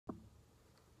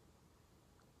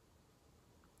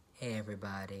Hey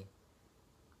everybody.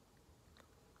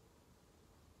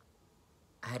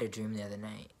 I had a dream the other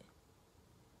night.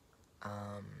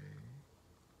 Um,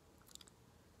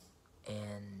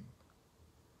 and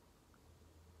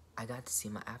I got to see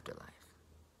my afterlife.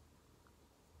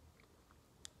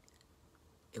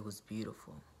 It was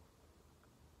beautiful.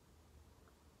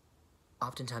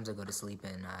 Oftentimes I go to sleep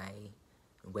and I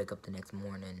wake up the next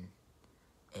morning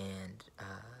and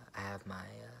I have my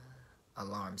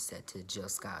alarm set to Jill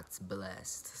Scott's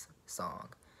Blessed song.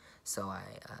 So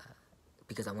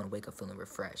because I want to wake up feeling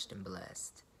refreshed and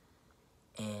blessed.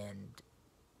 And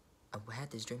I had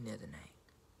this dream the other night.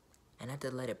 And I had to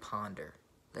let it ponder,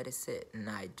 let it sit. And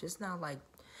I just now, like,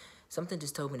 something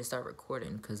just told me to start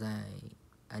recording because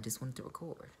I just wanted to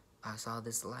record. I saw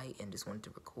this light and just wanted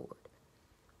to record.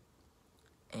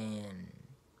 And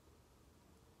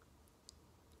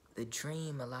the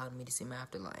dream allowed me to see my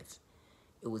afterlife.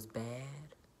 It was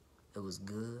bad, it was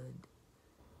good,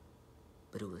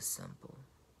 but it was simple.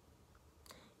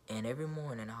 And every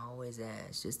morning I always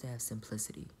ask just to have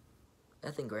simplicity.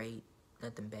 Nothing great,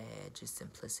 nothing bad, just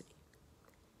simplicity.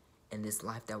 And this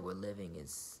life that we're living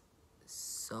is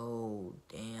so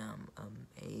damn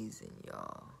amazing,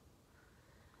 y'all.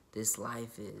 This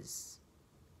life is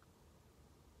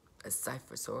a sight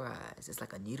for sore eyes. It's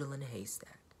like a needle in a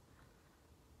haystack.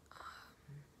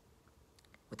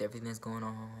 With everything that's going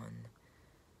on,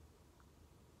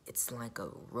 it's like a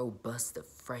robust of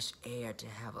fresh air to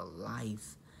have a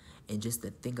life and just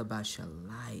to think about your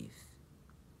life.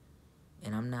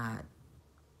 And I'm not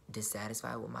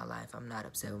dissatisfied with my life. I'm not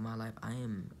upset with my life. I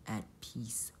am at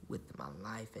peace with my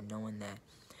life and knowing that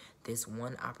this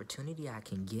one opportunity I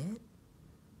can get,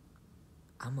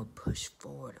 I'm going to push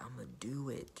forward. I'm going to do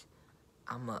it.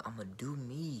 I'm going to do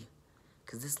me.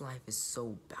 Because this life is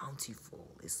so bountiful.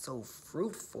 It's so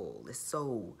fruitful. It's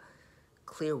so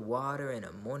clear water and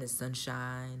a morning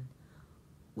sunshine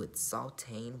with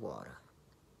saltine water.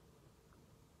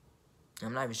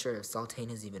 I'm not even sure if saltine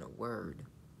is even a word.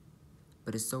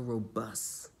 But it's so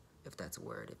robust, if that's a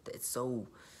word. It's so,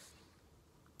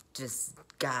 just,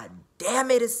 god damn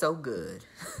it, it's so good.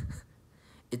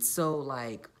 It's so,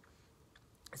 like,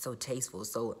 it's so tasteful,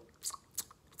 so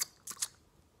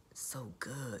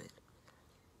good.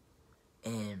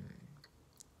 And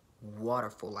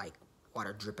waterful, like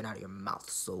water dripping out of your mouth,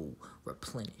 so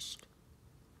replenished.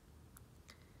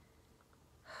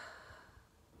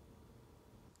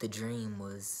 The dream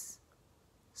was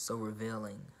so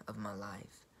revealing of my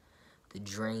life. The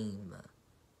dream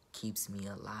keeps me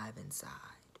alive inside.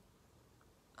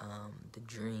 The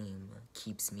dream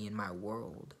keeps me in my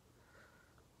world.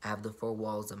 I have the four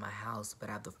walls of my house, but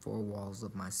I have the four walls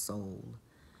of my soul.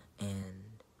 And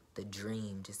the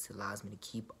dream just allows me to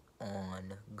keep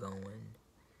on going.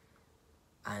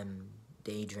 I'm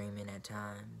daydreaming at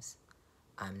times.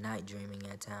 I'm night dreaming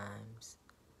at times.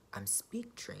 I'm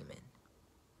speak dreaming.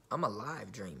 I'm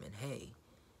alive dreaming. Hey,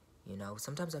 you know,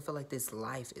 sometimes I feel like this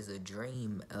life is a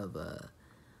dream of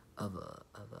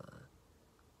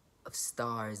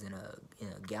stars in a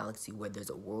galaxy where there's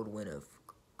a whirlwind of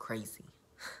crazy.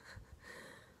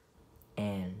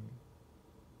 And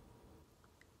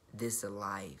this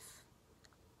life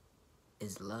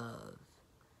is love.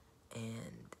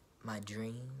 And my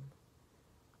dream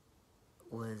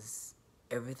was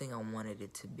everything I wanted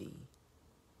it to be.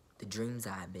 The dreams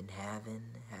I've been having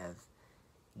have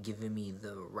given me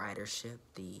the ridership,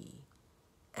 the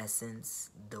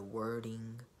essence, the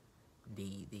wording,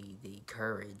 the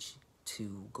courage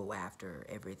to go after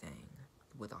everything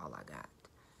with all I got.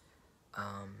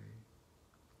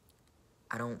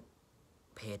 I don't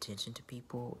pay attention to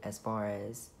people as far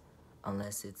as,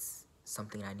 unless it's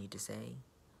something I need to say.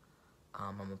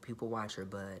 I'm a people watcher,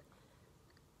 but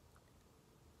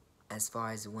as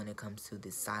far as when it comes to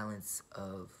the silence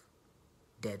of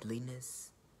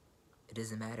deadliness, it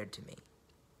doesn't matter to me.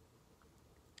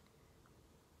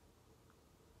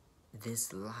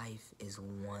 This life is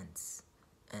once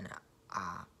an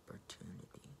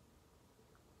opportunity.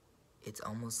 It's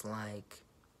almost like,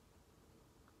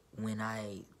 when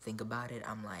I think about it,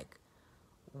 I'm like,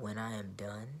 when I am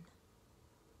done,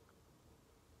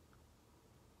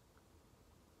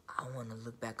 I want to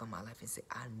look back on my life and say,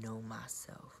 I know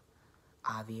myself.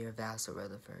 Javier Vassar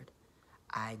Rutherford,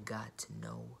 I got to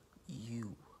know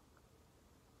you.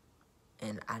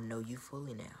 And I know you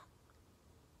fully now.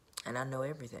 And I know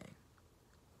everything.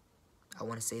 I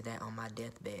want to say that on my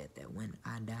deathbed, that when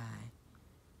I die,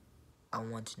 I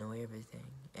want to know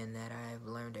everything, and that I have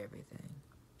learned everything,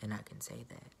 and I can say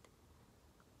that.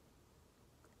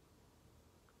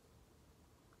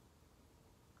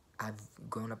 I've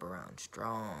grown up around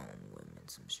strong women,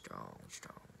 some strong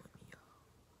women, y'all.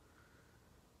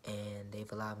 And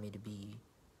they've allowed me to be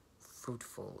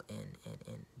fruitful and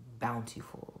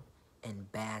bountiful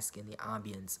and bask in the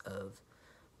ambience of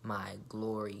my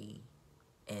glory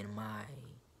and my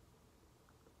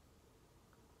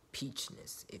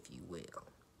peachness, if you will.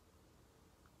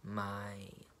 My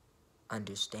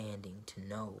understanding to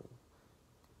know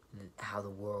how the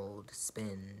world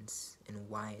spins and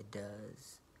why it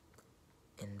does,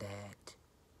 and that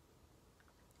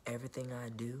everything I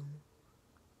do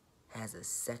has a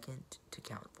second to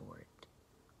count for it,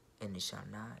 and it shall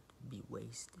not be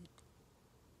wasted.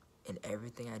 And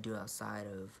everything I do outside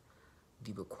of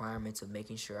the requirements of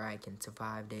making sure I can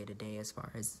survive day to day as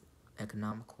far as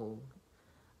economical,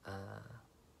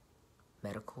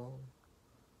 medical,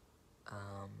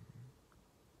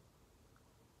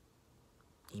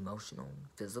 emotional,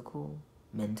 physical,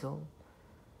 mental,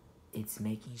 it's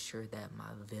making sure that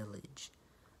my village,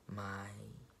 my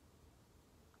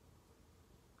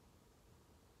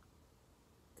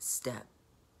step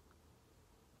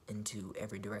into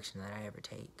every direction that I ever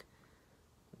take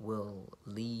will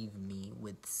leave me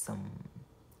with some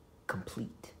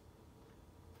complete.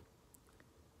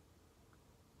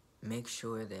 Make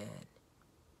sure that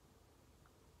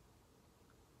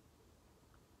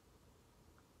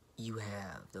you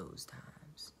have those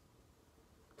times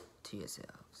to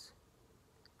yourselves.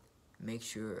 Make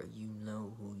sure you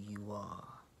know who you are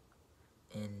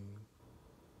in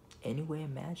any way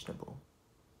imaginable.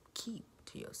 Keep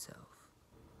to yourself.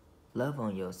 Love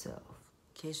on yourself.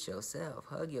 Kiss yourself.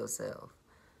 Hug yourself.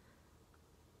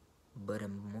 But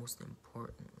most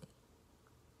importantly,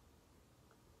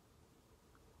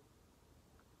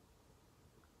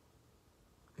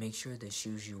 make sure the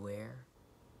shoes you wear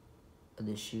are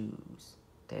the shoes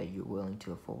that you're willing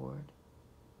to afford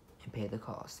and pay the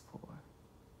cost for.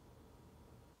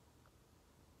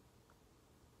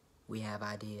 We have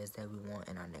ideas that we want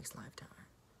in our next lifetime.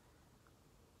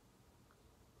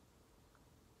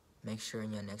 Make sure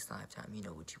in your next lifetime you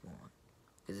know what you want.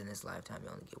 Because in this lifetime you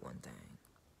only get one thing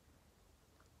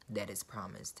that is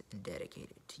promised and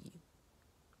dedicated to you.